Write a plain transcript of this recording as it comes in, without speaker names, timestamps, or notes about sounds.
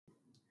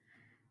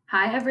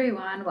Hi,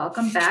 everyone.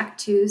 Welcome back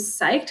to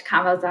Psyched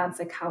Convos on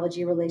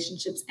Psychology,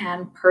 Relationships,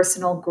 and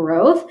Personal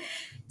Growth.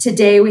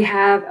 Today, we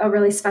have a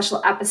really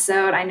special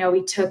episode. I know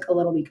we took a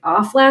little week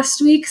off last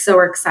week, so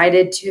we're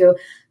excited to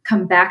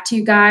come back to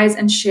you guys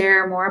and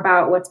share more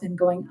about what's been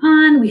going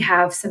on. We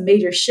have some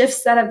major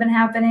shifts that have been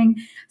happening,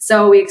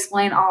 so we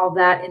explain all of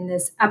that in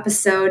this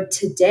episode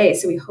today.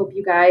 So we hope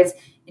you guys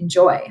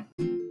enjoy.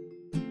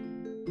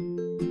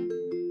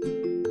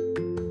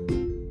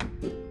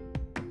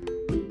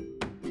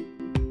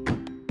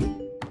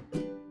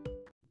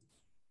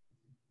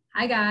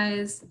 Hi,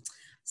 guys.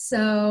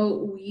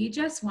 So we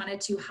just wanted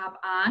to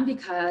hop on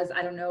because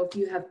I don't know if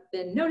you have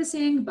been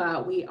noticing,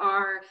 but we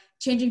are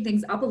changing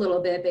things up a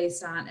little bit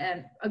based on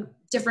and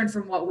different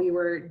from what we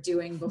were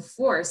doing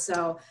before.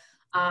 So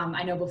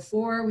I know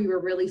before we were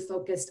really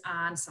focused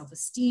on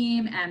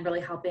self-esteem and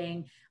really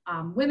helping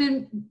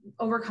women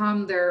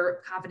overcome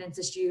their confidence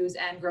issues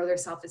and grow their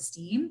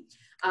self-esteem.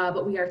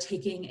 But we are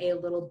taking a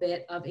little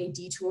bit of a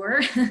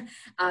detour,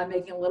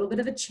 making a little bit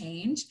of a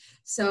change.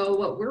 So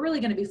what we're really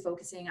going to be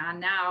focusing on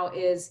now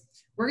is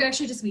we're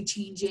actually just going to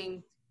be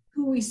changing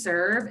who we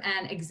serve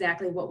and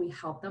exactly what we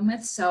help them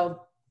with.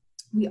 So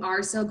we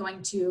are still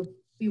going to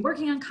be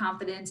working on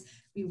confidence,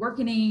 be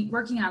working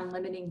on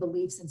limiting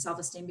beliefs and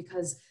self-esteem,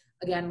 because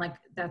again, like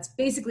that's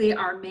basically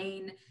our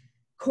main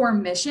core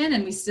mission.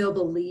 And we still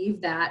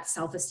believe that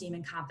self-esteem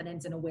and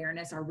confidence and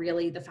awareness are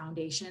really the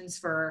foundations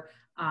for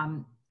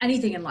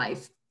anything in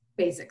life,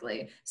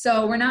 basically.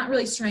 So we're not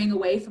really straying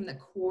away from the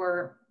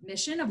core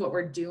mission of what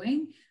we're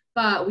doing,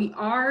 but we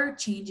are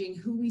changing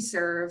who we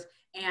serve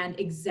and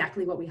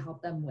exactly what we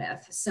help them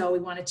with. So we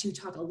wanted to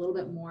talk a little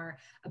bit more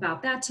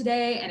about that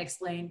today and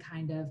explain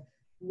kind of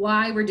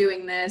why we're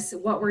doing this,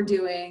 what we're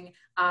doing,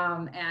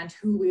 and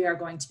who we are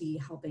going to be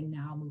helping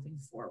now moving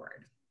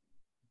forward.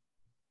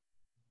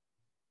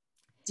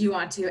 Do you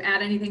want to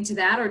add anything to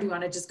that, or do you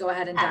want to just go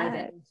ahead and dive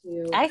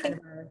into I think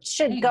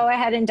should go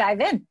ahead and dive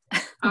in.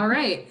 All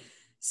right.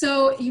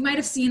 So you might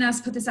have seen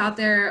us put this out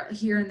there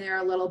here and there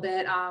a little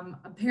bit.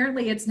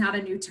 Apparently it's not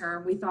a new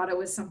term. We thought it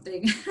was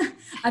something,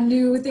 a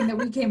new thing that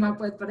we came up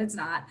with, but it's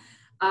not.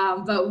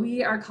 But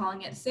we are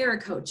calling it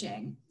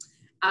theracoaching.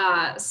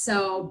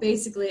 So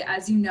basically,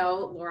 as you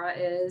know, Laura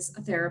is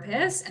a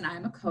therapist and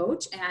I'm a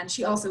coach, and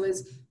she also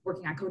is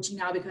working on coaching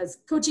now because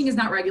coaching is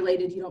not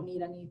regulated. You don't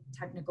need any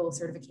technical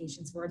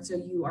certifications for it. So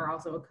you are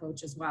also a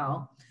coach as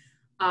well.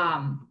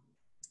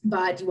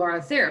 But you are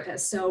a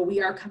therapist. So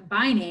we are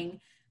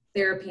combining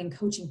therapy and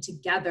coaching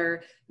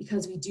together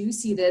because we do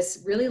see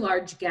this really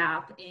large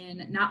gap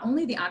in not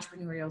only the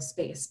entrepreneurial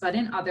space, but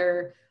in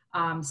other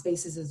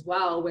spaces as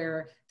well,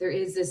 where there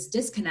is this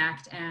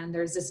disconnect and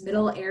there's this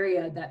middle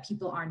area that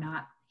people are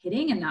not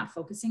hitting and not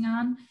focusing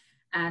on.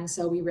 And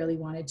so we really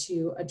wanted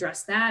to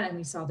address that, and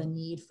we saw the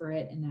need for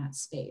it in that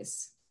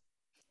space.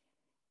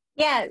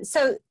 Yeah.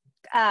 So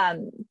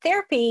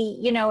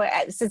therapy,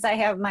 since I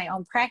have my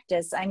own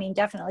practice, I mean,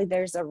 definitely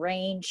there's a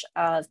range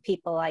of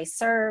people I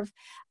serve.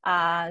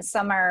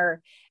 Some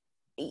are,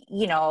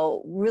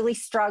 really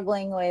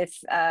struggling with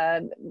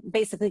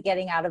basically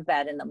getting out of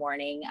bed in the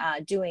morning,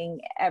 doing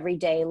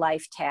everyday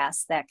life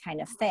tasks, that kind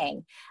of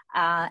thing.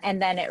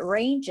 And then it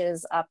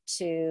ranges up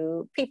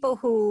to people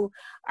who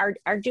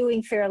are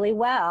doing fairly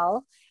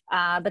well,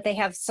 but they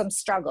have some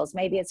struggles.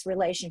 Maybe it's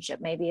relationship,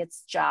 maybe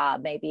it's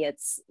job, maybe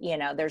it's,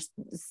 there's,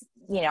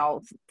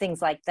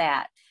 things like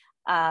that.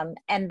 And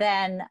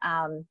then,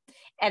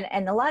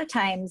 and a lot of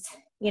times,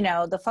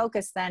 the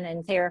focus then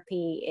in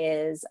therapy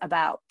is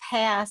about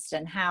past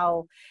and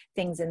how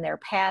things in their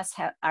past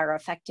are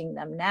affecting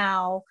them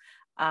now.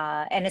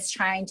 And it's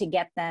trying to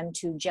get them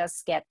to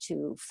just get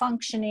to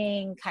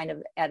functioning kind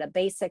of at a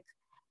basic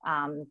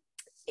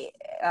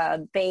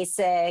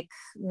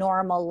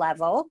normal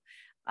level,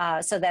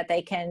 so that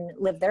they can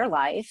live their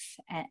life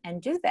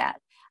and do that.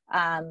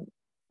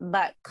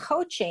 But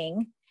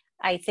coaching,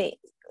 I think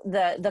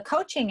the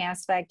coaching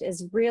aspect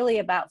is really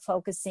about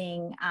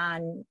focusing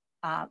on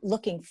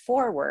looking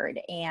forward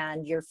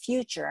and your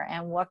future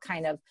and what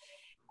kind of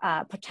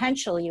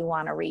potential you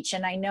want to reach.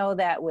 And I know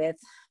that with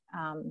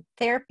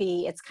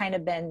therapy, it's kind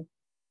of been,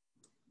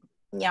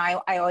 I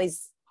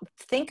always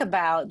think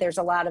about, there's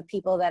a lot of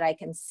people that I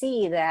can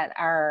see that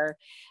are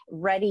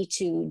ready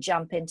to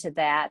jump into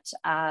that,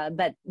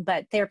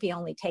 but therapy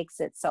only takes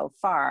it so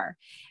far.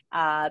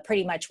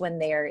 Pretty much when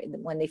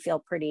they feel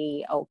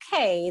pretty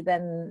okay,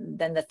 then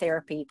the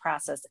therapy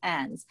process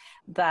ends.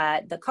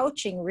 But the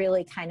coaching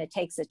really kind of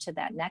takes it to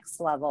that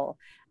next level,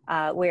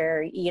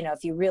 where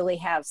if you really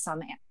have some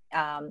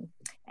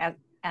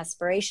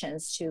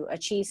aspirations to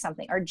achieve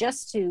something, or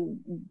just to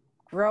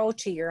grow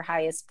to your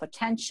highest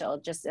potential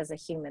just as a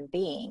human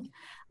being,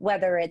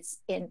 whether it's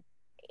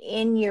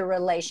in your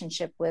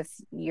relationship with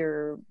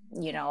your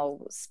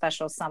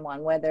special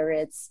someone, whether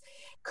it's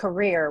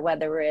career,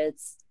 whether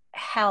it's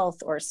health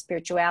or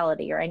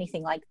spirituality or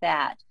anything like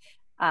that.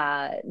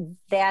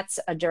 That's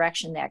a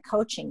direction that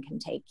coaching can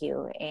take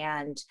you.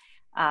 And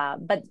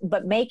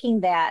but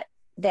making that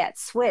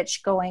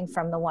switch, going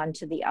from the one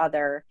to the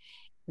other,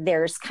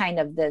 there's kind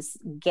of this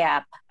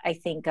gap, I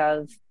think,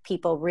 of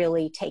people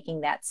really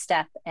taking that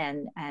step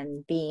and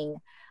being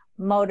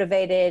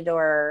motivated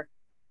or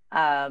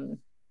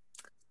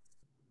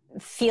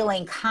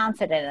feeling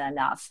confident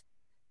enough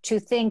to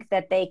think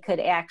that they could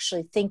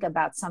actually think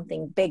about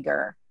something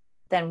bigger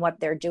than what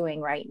they're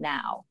doing right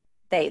now.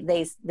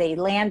 They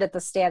land at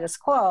the status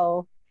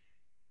quo,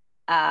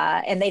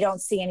 and they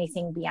don't see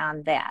anything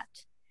beyond that.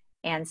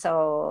 And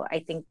so I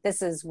think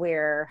this is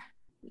where,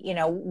 you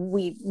know,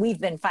 we've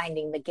been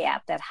finding the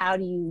gap, that how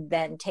do you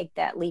then take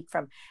that leap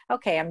from,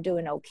 okay, I'm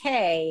doing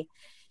okay,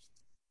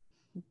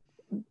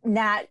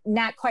 not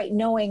quite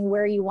knowing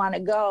where you want to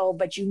go,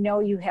 but you know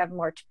you have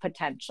more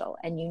potential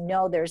and you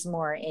know there's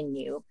more in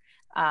you.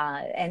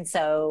 And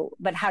so,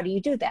 but how do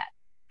you do that?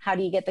 How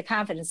do you get the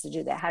confidence to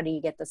do that? How do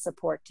you get the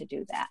support to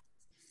do that?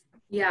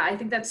 Yeah, I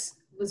think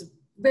was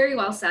very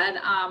well said.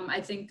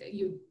 I think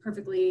you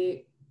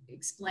perfectly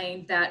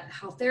explained that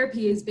how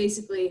therapy is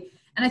basically,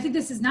 and I think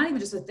this is not even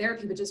just with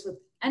therapy, but just with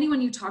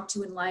anyone you talk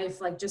to in life,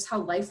 like just how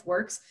life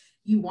works.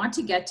 You want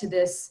to get to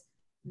this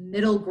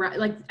middle ground,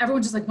 like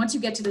everyone just like, once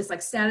you get to this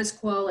like status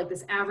quo, like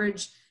this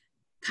average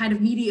kind of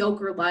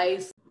mediocre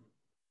life.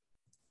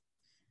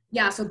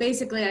 Yeah, so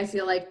basically I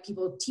feel like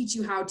people teach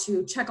you how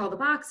to check all the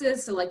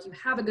boxes. So like you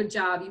have a good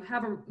job, you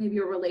have maybe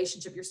a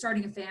relationship, you're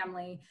starting a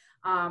family,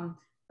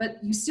 but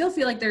you still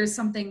feel like there's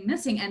something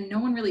missing, and no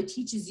one really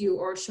teaches you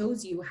or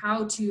shows you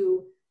how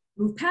to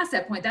move past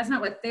that point. That's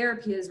not what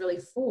therapy is really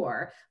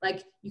for.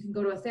 Like you can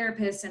go to a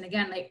therapist, and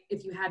again, like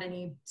if you had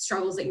any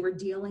struggles that you were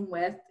dealing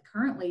with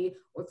currently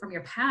or from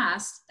your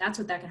past, that's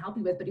what that can help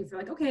you with. But if you're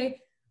like, okay,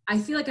 I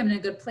feel like I'm in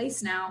a good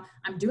place now,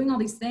 I'm doing all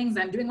these things,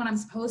 I'm doing what I'm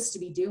supposed to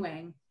be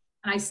doing,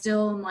 and I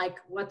still am like,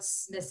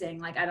 what's missing?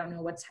 Like, I don't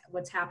know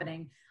what's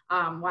happening,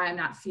 why I'm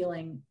not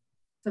feeling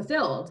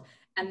fulfilled.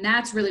 And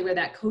that's really where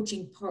that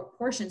coaching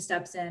portion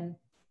steps in.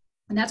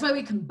 And that's why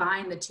we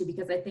combine the two,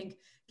 because I think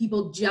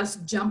people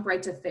just jump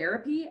right to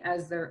therapy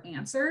as their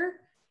answer.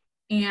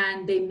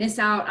 And they miss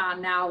out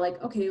on now, like,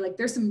 okay, like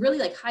there's some really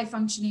like high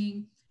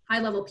functioning, high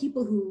level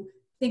people who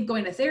think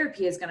going to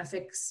therapy is going to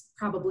fix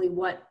probably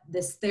what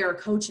this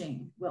therapy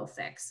coaching will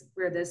fix,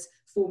 where this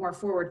more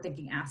forward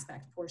thinking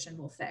aspect portion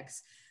will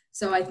fix.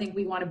 So I think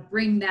we want to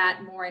bring that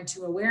more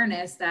into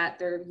awareness,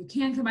 that you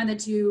can combine the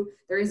two,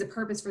 there is a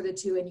purpose for the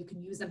two, and you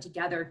can use them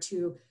together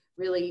to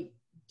really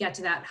get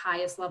to that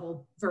highest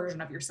level version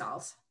of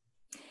yourself.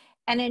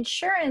 And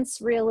insurance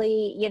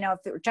really, you know, if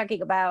we're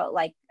talking about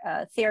like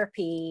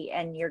therapy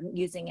and you're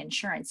using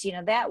insurance, you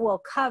know, that will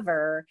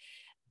cover,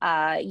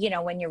 you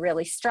know, when you're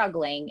really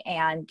struggling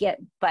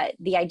but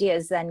the idea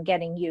is then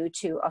getting you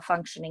to a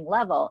functioning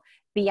level.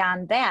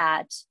 Beyond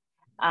that,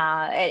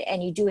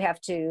 and you do have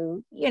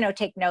to, you know,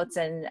 take notes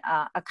and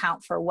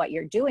account for what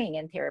you're doing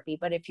in therapy.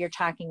 But if you're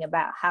talking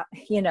about how,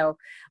 you know,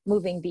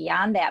 moving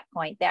beyond that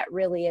point, that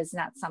really is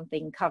not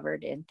something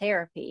covered in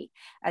therapy.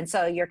 And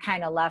so you're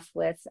kind of left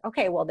with,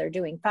 okay, well, they're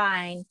doing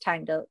fine,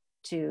 time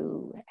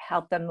to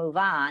help them move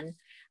on.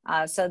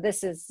 So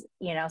this is,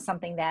 you know,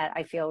 something that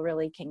I feel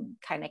really can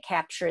kind of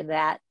capture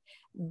that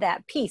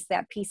piece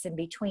in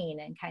between,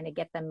 and kind of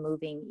get them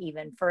moving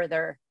even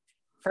further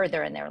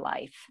in their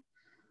life.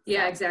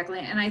 Yeah, exactly.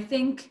 And I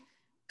think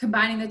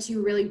combining the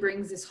two really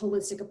brings this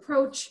holistic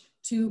approach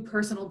to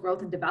personal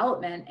growth and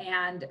development,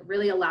 and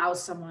really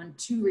allows someone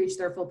to reach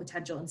their full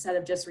potential instead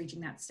of just reaching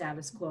that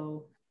status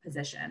quo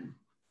position.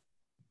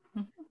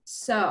 Mm-hmm.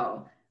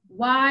 So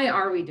why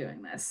are we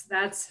doing this?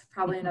 That's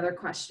probably another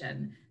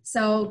question.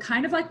 So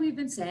kind of like we've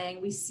been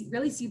saying, we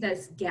really see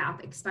this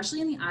gap, especially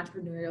in the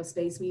entrepreneurial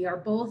space. We are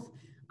both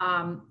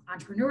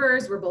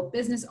entrepreneurs, we're both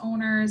business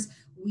owners.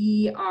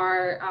 We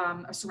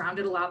are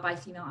surrounded a lot by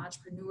female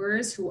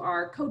entrepreneurs who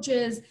are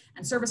coaches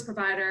and service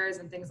providers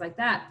and things like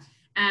that.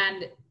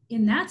 And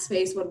in that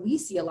space, what we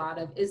see a lot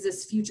of is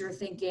this future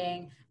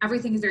thinking.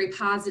 Everything is very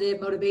positive,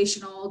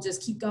 motivational,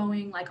 just keep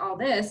going, like all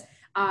this.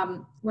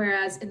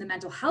 Whereas in the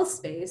mental health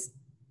space,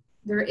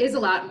 there is a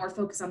lot more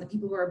focus on the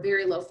people who are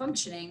very low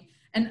functioning.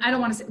 And I don't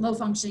want to say low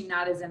functioning,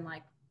 not as in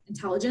like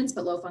intelligence,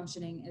 but low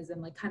functioning is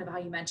in like kind of how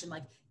you mentioned,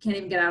 like can't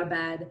even get out of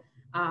bed,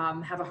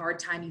 have a hard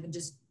time even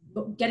just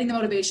getting the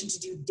motivation to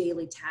do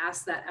daily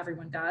tasks that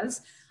everyone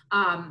does.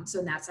 So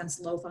in that sense,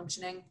 low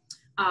functioning.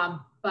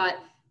 But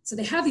so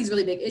they have these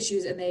really big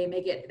issues, and they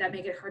make it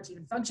hard to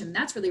even function. And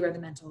that's really where the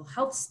mental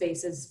health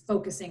space is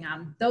focusing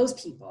on those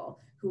people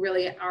who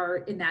really are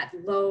in that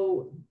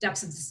low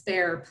depths of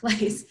despair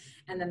place.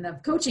 And then the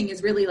coaching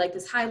is really like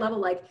this high level,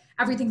 like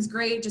everything's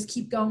great, just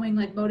keep going,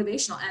 like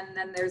motivational. And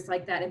then there's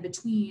like that in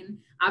between.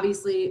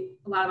 Obviously,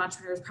 a lot of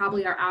entrepreneurs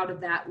probably are out of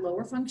that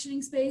lower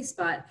functioning space,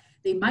 but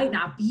they might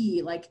not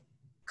be like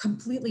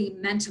completely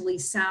mentally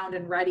sound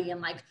and ready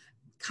and like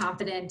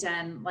confident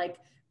and like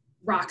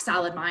rock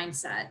solid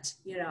mindset,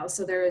 you know,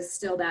 so there is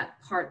still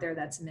that part there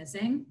that's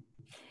missing.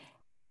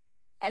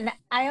 And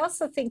I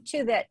also think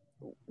too that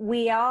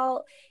we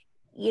all,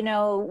 you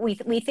know,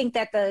 we think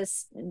that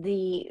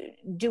the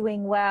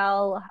doing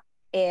well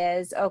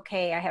is,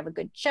 okay, I have a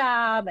good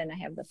job and I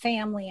have the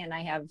family and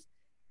I have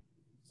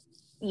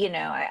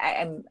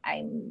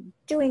I'm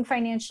doing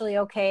financially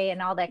okay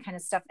and all that kind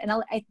of stuff. And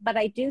but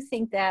I do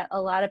think that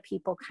a lot of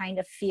people kind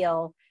of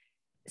feel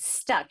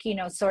stuck,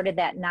 sort of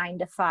that 9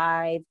 to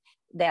 5.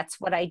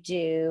 That's what I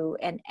do,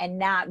 and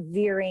not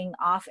veering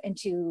off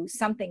into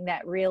something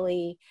that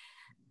really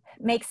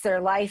makes their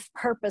life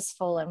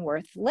purposeful and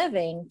worth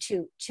living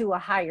to a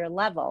higher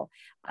level.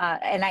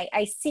 And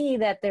I see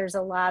that there's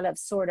a lot of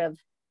sort of,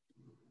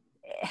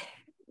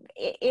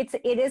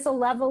 it is a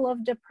level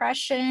of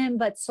depression,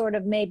 but sort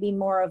of maybe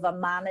more of a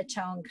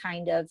monotone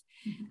kind of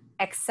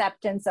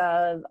acceptance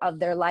of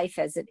their life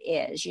as it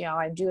is.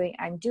 I'm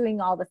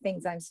doing all the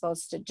things I'm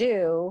supposed to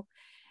do,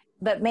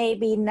 but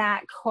maybe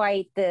not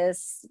quite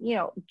this,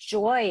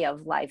 joy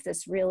of life,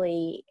 this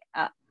really,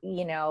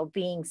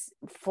 being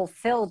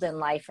fulfilled in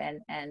life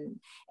and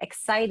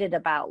excited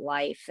about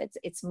life.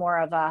 It's more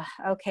of a,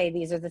 okay,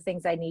 these are the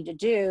things I need to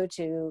do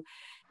to,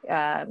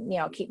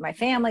 keep my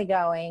family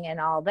going and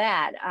all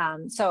that.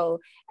 So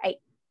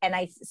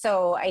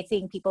I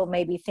think people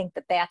maybe think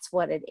that that's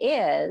what it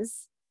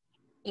is.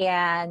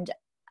 And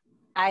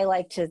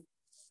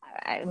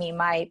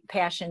my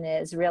passion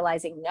is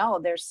realizing, no,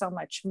 there's so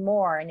much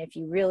more. And if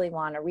you really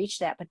want to reach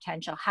that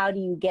potential, how do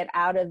you get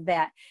out of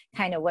that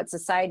kind of what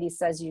society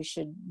says you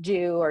should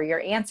do, or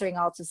you're answering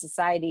all to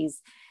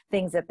society's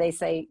things that they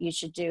say you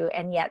should do.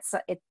 And yet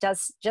it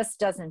just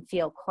doesn't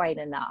feel quite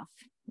enough,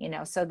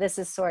 so this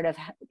is sort of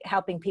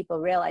helping people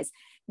realize,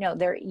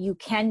 you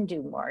can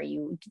do more.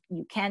 You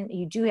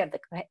do have the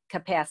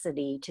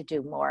capacity to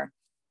do more.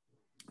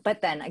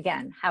 But then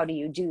again, how do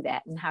you do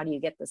that? And how do you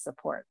get the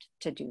support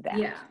to do that?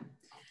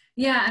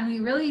 Yeah. And we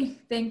really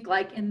think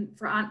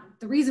the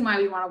reason why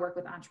we want to work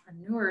with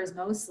entrepreneurs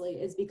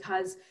mostly is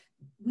because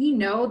we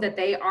know that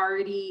they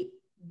already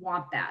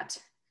want that.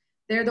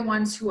 They're the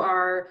ones who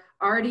are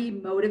already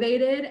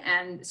motivated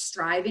and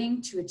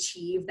striving to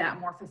achieve that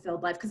more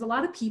fulfilled life. Because a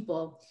lot of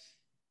people,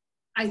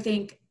 I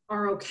think,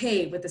 are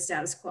okay with the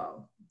status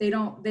quo. They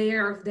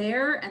are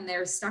there and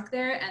they're stuck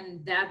there,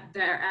 and that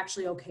they're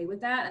actually okay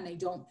with that. And they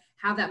don't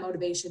have that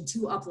motivation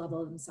to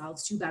up-level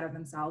themselves, to better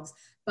themselves.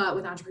 But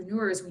with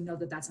entrepreneurs, we know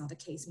that that's not the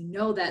case. We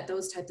know that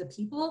those types of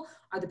people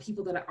are the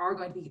people that are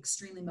going to be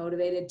extremely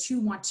motivated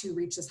to want to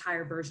reach this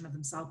higher version of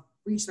themselves,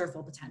 reach their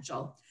full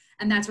potential.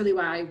 And that's really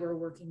why we're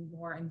working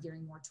more and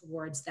gearing more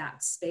towards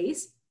that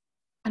space.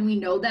 And we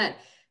know that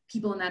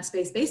people in that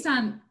space, based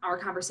on our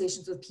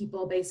conversations with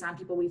people, based on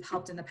people we've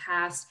helped in the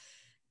past,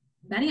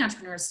 many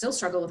entrepreneurs still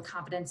struggle with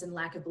confidence and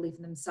lack of belief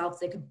in themselves.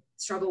 They could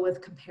struggle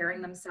with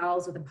comparing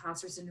themselves, with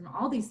imposter syndrome,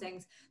 all these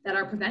things that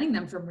are preventing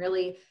them from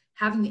really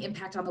having the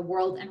impact on the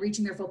world and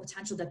reaching their full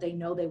potential that they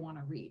know they want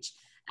to reach.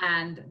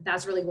 And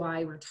that's really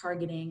why we're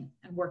targeting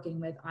and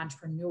working with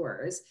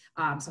entrepreneurs.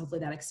 So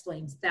hopefully that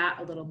explains that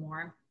a little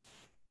more.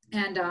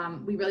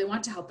 And we really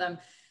want to help them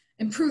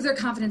improve their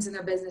confidence in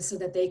their business so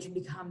that they can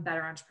become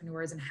better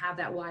entrepreneurs and have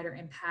that wider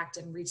impact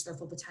and reach their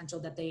full potential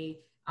that they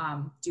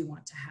do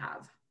want to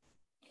have.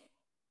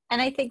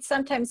 And I think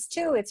sometimes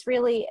too,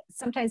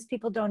 sometimes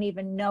people don't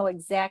even know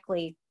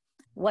exactly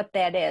what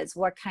that is,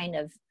 what kind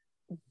of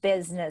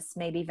business,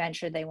 maybe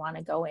venture they want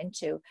to go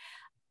into.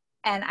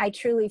 And I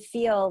truly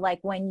feel like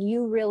when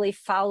you really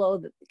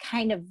follow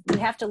you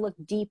have to look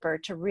deeper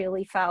to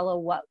really follow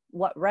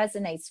what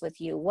resonates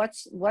with you.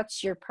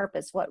 What's your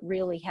purpose? What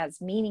really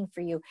has meaning for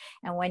you?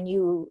 And when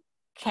you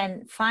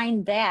can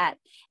find that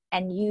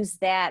and use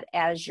that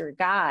as your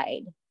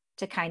guide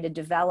to kind of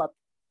develop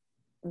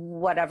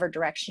whatever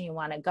direction you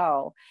want to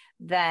go,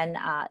 then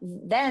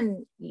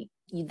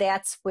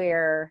that's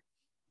where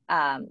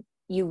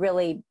you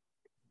really,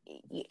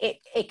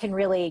 it can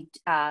really,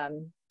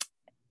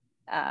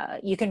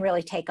 you can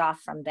really take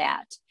off from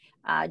that.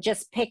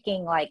 Just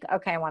picking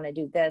okay, I want to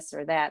do this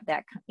or that,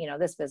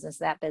 this business,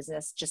 that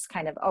business, just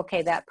kind of,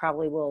 okay, that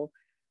probably will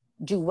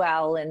do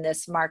well in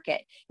this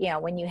market.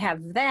 When you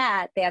have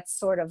that, that's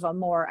sort of a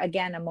more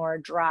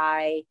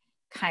dry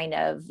kind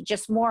of,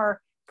 just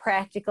more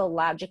practical,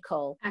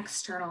 logical,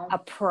 external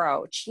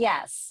approach.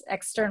 Yes,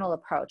 external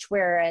approach.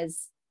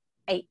 Whereas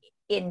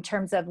in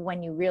terms of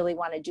when you really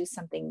want to do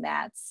something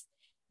that's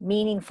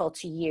meaningful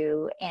to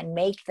you and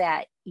make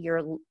that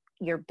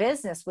your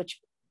business,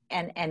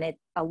 and it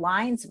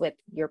aligns with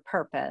your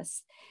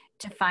purpose,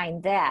 to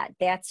find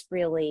that's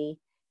really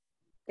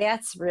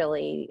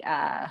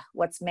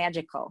what's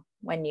magical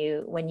when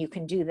you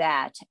can do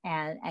that,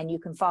 and you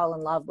can fall in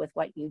love with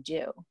what you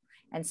do.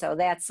 And so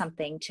that's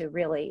something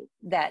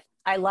that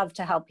I love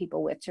to help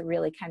people with, to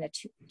really kind of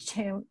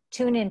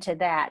tune into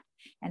that.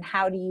 And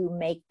how do you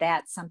make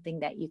that something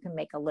that you can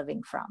make a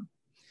living from?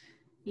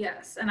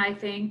 Yes. And I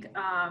think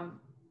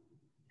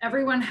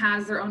everyone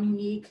has their own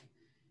unique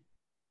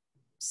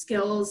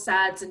skills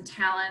sets and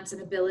talents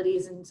and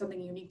abilities, and something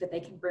unique that they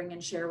can bring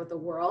and share with the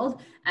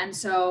world. And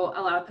so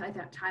a lot of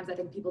times I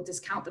think people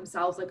discount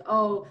themselves, like,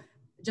 oh,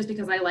 just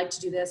because I like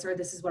to do this, or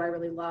this is what I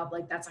really love,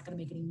 that's not going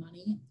to make any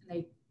money. And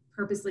they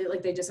purposely,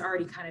 they just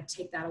already kind of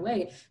take that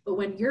away. But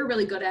when you're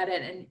really good at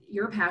it and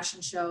your passion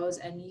shows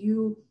and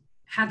you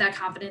have that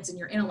confidence and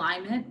you're in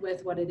alignment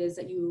with what it is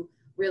that you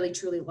really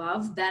truly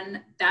love,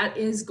 then that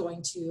is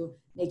going to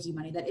make you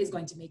money, that is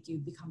going to make you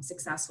become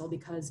successful,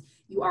 because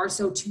you are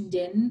so tuned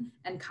in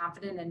and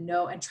confident and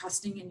know and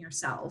trusting in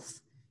yourself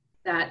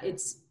that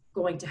it's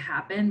going to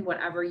happen,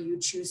 whatever you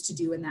choose to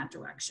do in that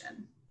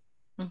direction.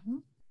 Mm-hmm.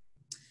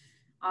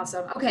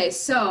 Awesome. Okay,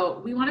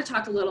 so we want to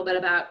talk a little bit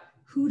about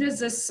who does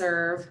this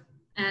serve,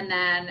 and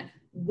then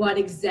what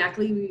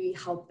exactly we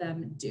help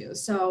them do.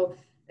 So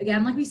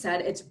again, like we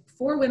said, it's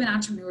for women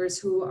entrepreneurs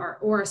who are,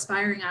 or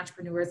aspiring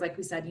entrepreneurs. Like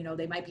we said, you know,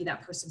 they might be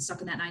that person stuck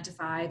in that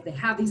 9-to-5. They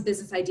have these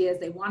business ideas.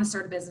 They want to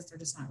start a business. They're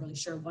just not really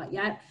sure what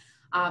yet.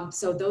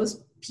 So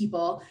those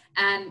people,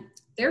 and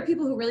there are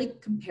people who really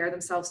compare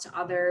themselves to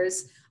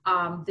others.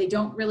 They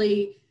don't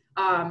really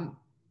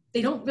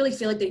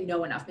feel like they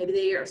know enough. Maybe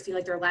they feel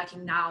like they're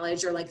lacking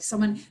knowledge, or like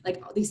someone,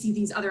 like they see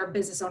these other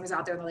business owners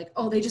out there and they're like,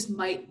 oh,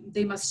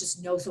 they must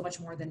just know so much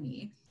more than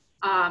me.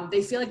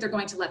 They feel like they're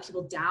going to let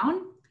people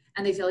down,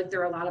 and they feel like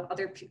there are a lot of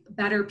other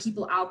better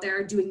people out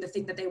there doing the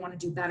thing that they want to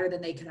do better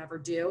than they could ever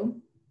do.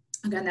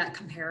 Again, that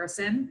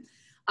comparison.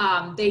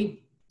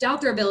 They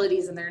doubt their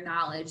abilities and their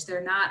knowledge.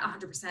 They're not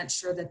 100%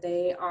 sure that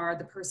they are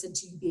the person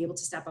to be able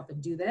to step up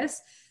and do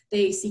this.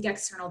 They seek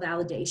external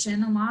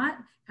validation a lot,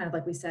 kind of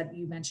like we said,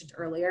 you mentioned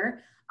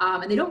earlier.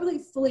 And they don't really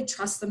fully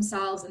trust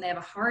themselves, and they have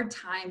a hard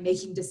time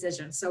making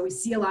decisions. So we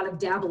see a lot of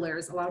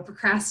dabblers, a lot of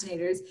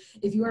procrastinators.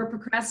 If you are a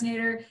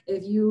procrastinator,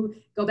 if you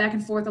go back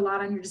and forth a lot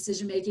on your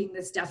decision making,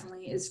 this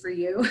definitely is for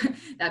you.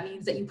 That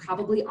means that you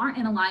probably aren't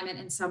in alignment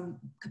in some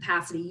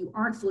capacity. You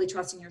aren't fully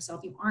trusting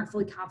yourself. You aren't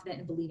fully confident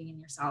in believing in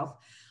yourself.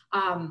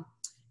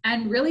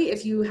 And really,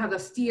 if you have a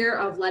fear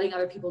of letting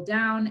other people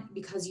down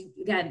because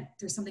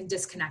there's something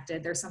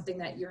disconnected, there's something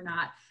that you're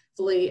not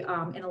fully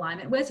in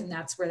alignment with, and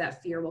that's where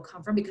that fear will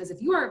come from. Because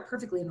if you are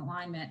perfectly in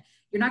alignment,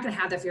 you're not going to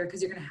have that fear,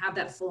 because you're going to have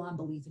that full-on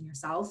belief in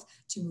yourself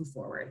to move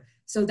forward.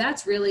 So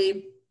that's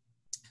really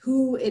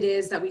who it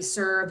is that we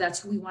serve. That's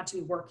who we want to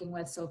be working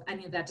with. So if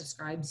any of that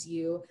describes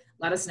you,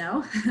 let us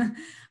know.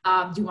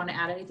 Do you want to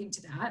add anything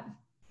to that?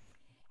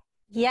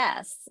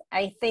 Yes,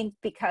 I think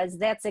because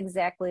that's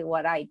exactly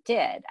what I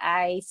did.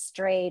 I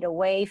strayed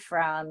away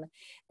from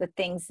the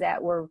things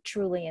that were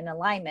truly in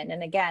alignment.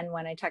 And again,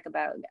 when I talk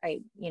about,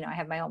 I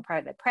have my own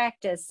private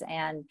practice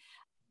and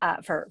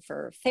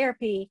for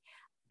therapy,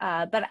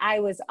 but I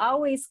was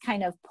always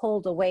kind of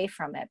pulled away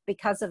from it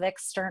because of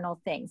external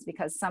things.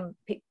 Because some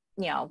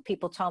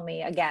people told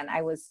me, again,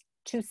 I was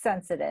too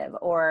sensitive,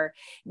 or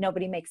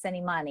nobody makes any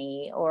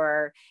money,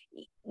 or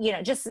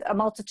just a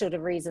multitude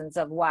of reasons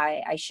of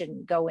why I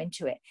shouldn't go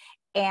into it.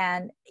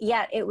 And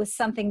yet it was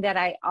something that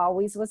I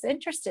always was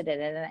interested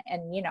in,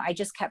 and I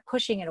just kept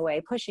pushing it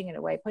away.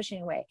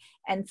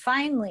 And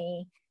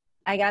finally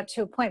I got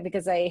to a point,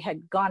 because I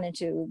had gone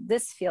into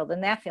this field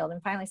and that field,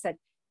 and finally said,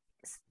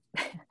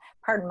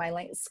 pardon my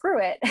language, screw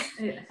it.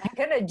 Yeah. I'm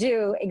gonna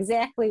do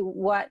exactly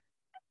what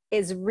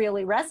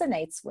really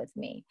resonates with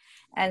me.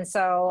 And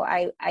so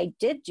I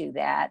did do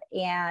that,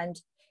 and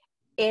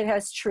it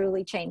has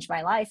truly changed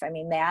my life. I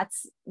mean,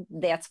 that's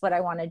what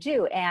I want to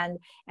do. And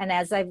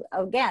as I've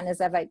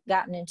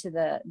gotten into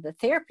the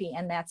therapy,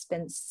 and that's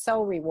been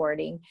so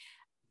rewarding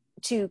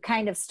to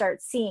kind of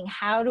start seeing,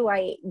 how do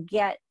I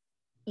get,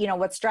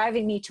 what's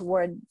driving me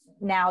toward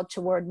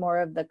more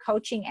of the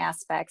coaching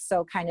aspect.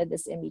 So kind of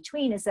this in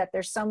between is that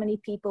there's so many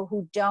people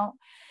who don't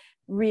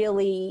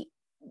really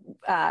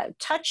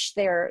touch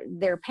their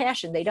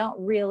passion. They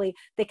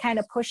kind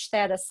of push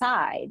that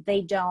aside.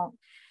 They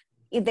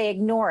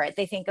ignore it.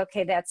 They think,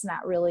 okay, that's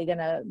not really going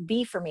to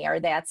be for me, or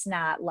that's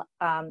not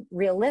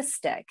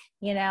realistic,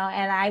 and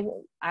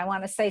I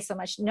want to say so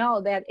much,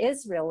 no, that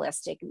is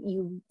realistic.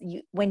 You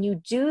when you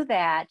do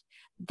that,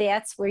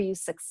 that's where you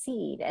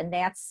succeed. And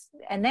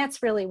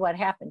that's really what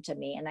happened to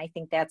me. And I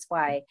think that's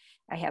why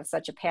I have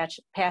such a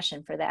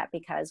passion for that,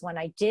 because when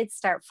I did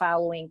start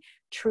following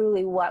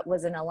truly what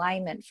was in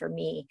alignment for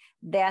me,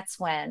 that's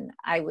when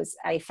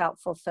I felt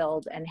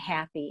fulfilled and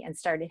happy, and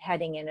started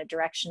heading in a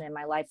direction in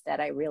my life that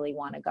I really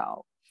want to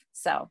go.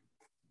 So.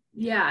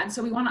 Yeah. And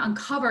so we want to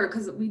uncover,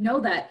 because we know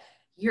that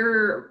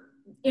your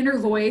inner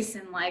voice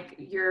and like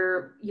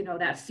your,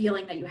 that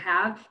feeling that you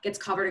have gets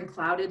covered and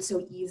clouded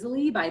so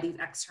easily by these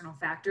external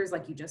factors,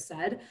 like you just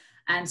said.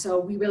 And so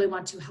we really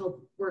want to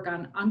help work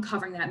on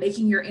uncovering that,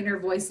 making your inner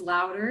voice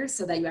louder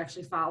so that you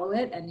actually follow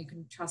it and you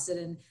can trust it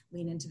and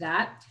lean into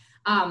that.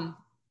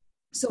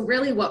 So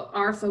really what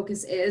our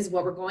focus is,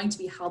 what we're going to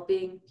be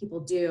helping people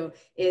do,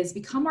 is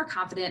become more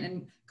confident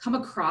and come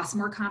across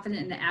more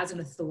confident and as an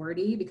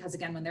authority. Because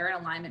again, when they're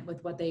in alignment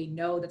with what they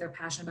know that they're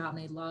passionate about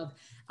and they love,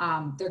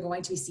 they're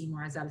going to be seen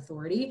more as that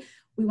authority.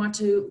 We want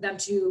them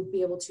to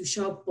be able to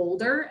show up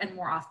bolder and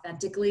more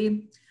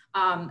authentically.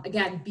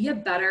 Again, be a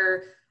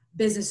better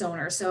business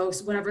owner. So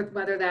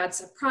whether that's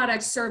a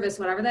product, service,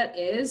 whatever that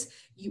is,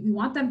 we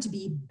want them to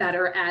be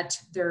better at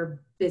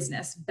their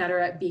business, better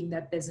at being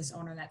that business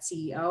owner, that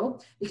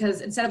CEO, because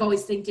instead of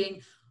always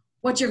thinking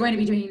what you're going to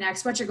be doing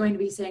next, what you're going to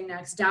be saying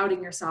next,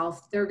 doubting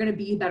yourself, they're going to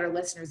be better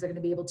listeners. They're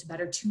going to be able to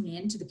better tune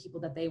in to the people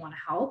that they want to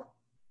help.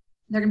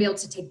 They're going to be able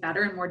to take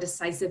better and more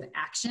decisive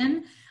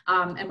action.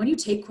 And when you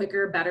take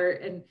quicker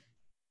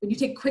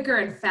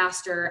and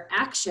faster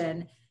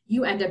action,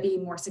 you end up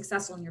being more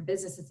successful in your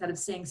business. Instead of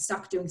staying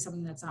stuck doing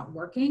something that's not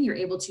working, you're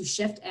able to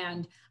shift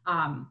and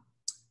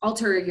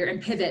alter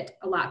and pivot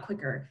a lot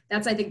quicker.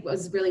 That's, I think,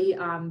 was really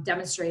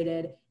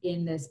demonstrated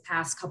in this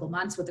past couple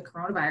months with the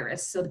coronavirus.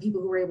 So the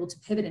people who were able to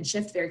pivot and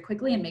shift very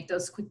quickly and make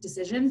those quick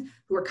decisions,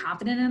 who are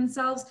confident in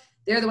themselves,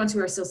 they're the ones who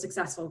are still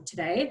successful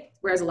today.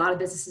 Whereas a lot of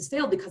businesses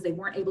failed because they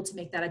weren't able to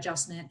make that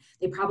adjustment.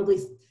 They probably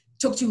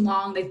took too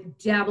long. They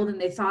dabbled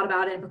and they thought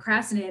about it and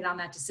procrastinated on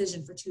that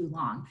decision for too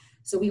long.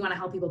 So we want to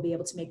help people be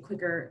able to make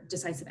quicker,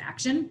 decisive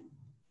action.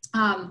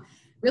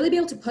 Really be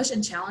able to push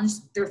and challenge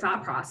their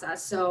thought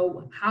process.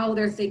 So how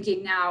they're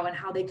thinking now and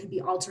how they could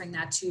be altering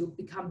that to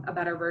become a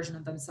better version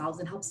of themselves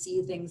and help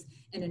see things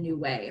in a new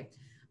way.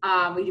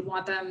 We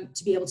want them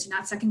to be able to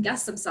not second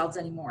guess themselves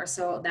anymore.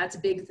 So that's a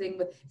big thing,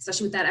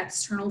 especially with that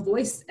external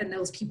voice and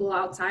those people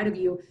outside of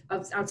you,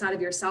 outside of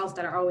yourself,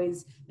 that are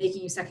always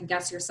making you second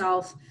guess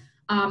yourself.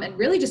 And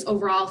really just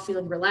overall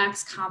feeling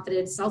relaxed,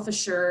 confident,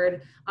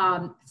 self-assured,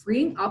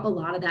 freeing up a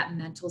lot of that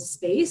mental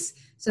space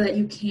so that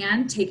you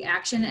can take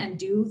action and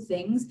do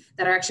things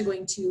that are actually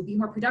going to be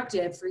more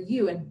productive for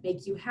you and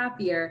make you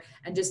happier,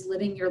 and just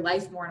living your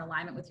life more in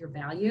alignment with your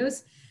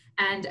values.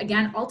 And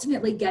again,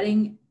 ultimately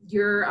getting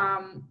your,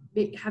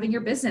 having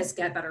your business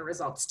get better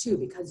results too,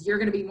 because you're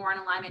going to be more in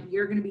alignment,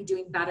 you're going to be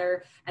doing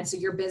better. And so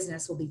your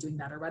business will be doing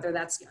better, whether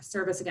that's a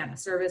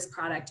service,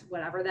 product,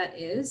 whatever that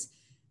is.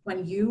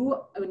 When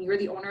you're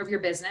the owner of your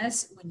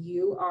business, when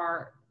you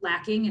are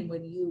lacking and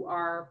when you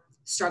are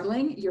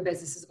struggling, your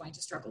business is going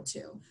to struggle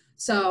too.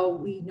 So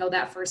we know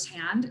that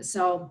firsthand.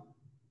 So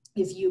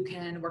if you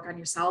can work on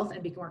yourself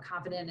and be more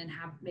confident and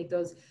make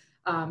those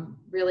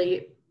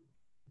really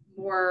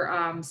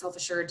more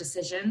self-assured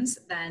decisions,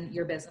 then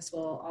your business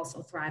will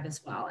also thrive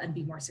as well and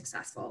be more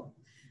successful.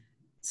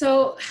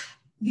 So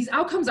these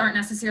outcomes aren't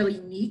necessarily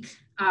unique.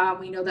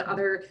 We know that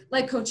other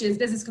life coaches,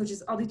 business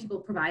coaches, all these people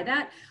provide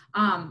that.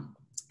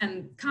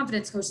 And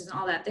confidence coaches and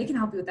all that, they can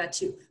help you with that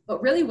too.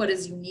 But really what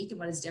is unique and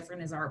what is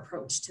different is our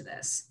approach to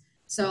this.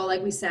 So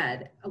like we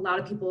said, a lot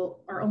of people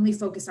are only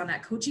focused on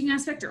that coaching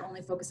aspect or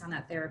only focused on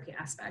that therapy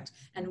aspect.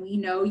 And we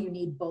know you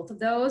need both of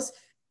those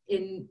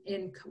in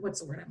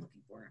what's the word I'm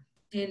looking for?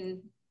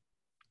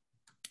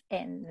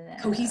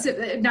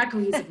 Cohesive, not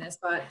cohesiveness,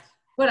 but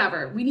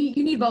whatever.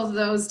 You need both of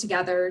those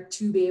together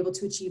to be able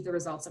to achieve the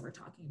results that we're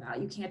talking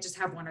about. You can't just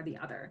have one or the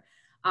other.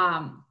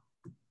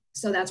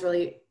 So that's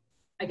really,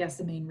 I guess,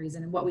 the main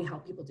reason and what we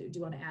help people do. Do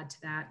you want to add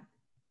to that?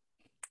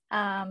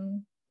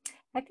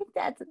 I think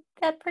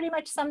that pretty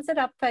much sums it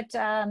up. But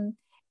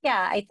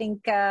yeah, I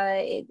think,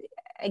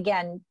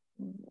 again,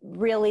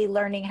 really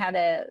learning how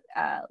to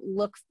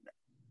look,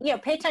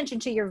 pay attention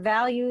to your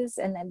values.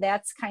 And then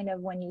that's kind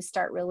of when you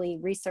start really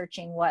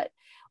researching what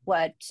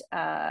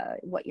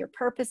your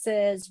purpose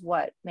is,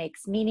 what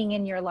makes meaning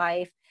in your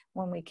life.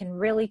 When we can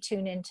really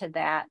tune into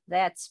that,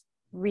 that's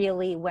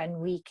really when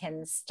we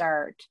can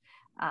start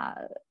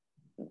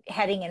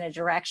heading in a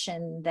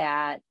direction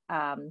that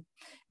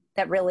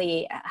that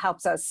really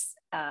helps us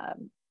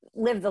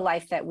live the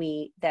life that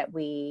we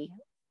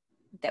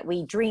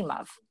dream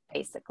of,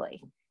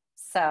 basically.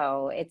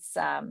 So it's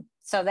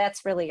so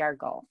that's really our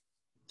goal.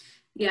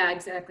 Yeah,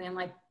 exactly. And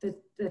like the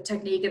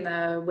technique and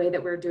the way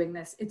that we're doing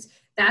this,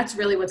 that's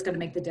really what's going to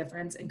make the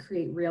difference and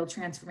create real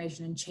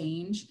transformation and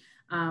change.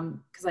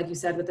 Because like you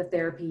said, with the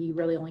therapy, you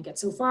really only get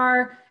so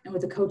far, and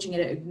with the coaching,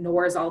 it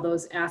ignores all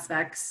those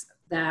aspects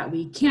that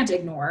we can't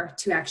ignore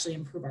to actually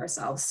improve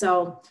ourselves.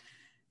 So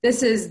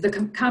this is the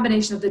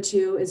combination of the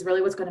two is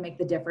really what's going to make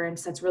the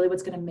difference. That's really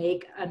what's going to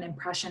make an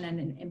impression and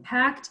an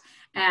impact.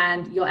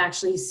 And you'll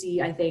actually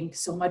see, I think,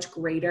 so much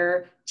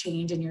greater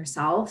change in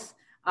yourself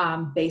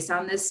based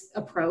on this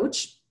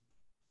approach.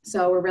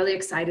 So we're really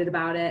excited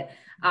about it.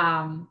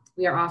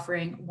 We are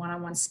offering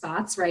one-on-one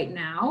spots right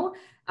now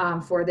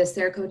for this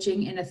therapy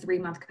coaching in a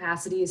 3-month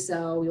capacity.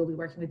 So we'll be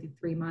working with you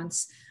 3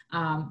 months.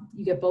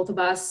 You get both of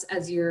us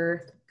as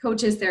your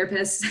coaches,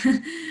 therapists,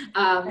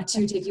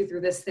 to take you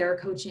through this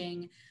therapy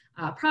coaching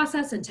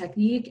process and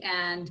technique.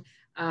 And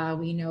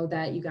we know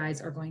that you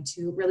guys are going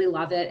to really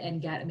love it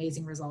and get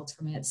amazing results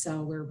from it.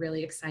 So we're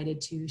really excited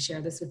to share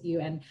this with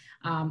you, and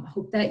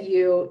hope that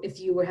if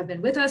you have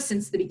been with us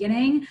since the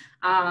beginning,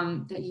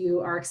 that you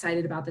are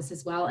excited about this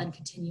as well and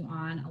continue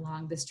on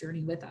along this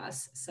journey with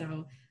us.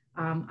 So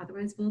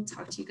otherwise, we'll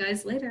talk to you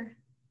guys later.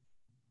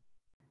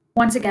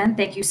 Once again,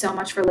 thank you so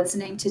much for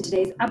listening to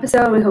today's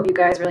episode. We hope you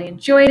guys really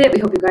enjoyed it. We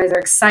hope you guys are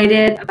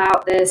excited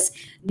about this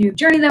new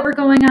journey that we're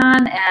going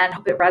on, and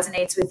hope it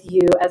resonates with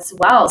you as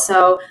well.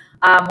 So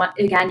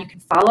again, you can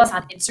follow us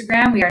on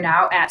Instagram. We are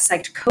now at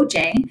Psyched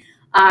Coaching.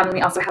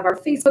 We also have our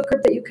Facebook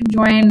group that you can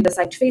join, the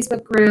Psyched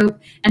Facebook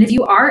group. And if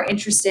you are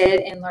interested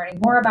in learning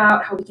more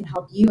about how we can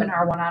help you in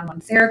our one-on-one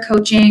therapy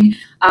coaching,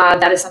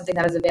 that is something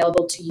that is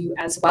available to you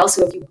as well.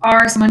 So if you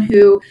are someone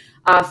who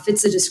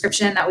fits the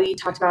description that we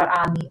talked about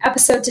on the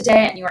episode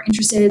today, and you are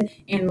interested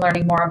in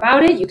learning more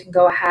about it, you can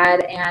go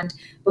ahead and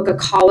book a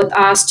call with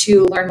us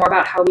to learn more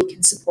about how we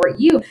can support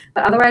you.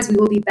 But otherwise, we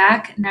will be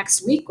back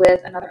next week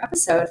with another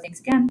episode.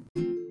 Thanks again.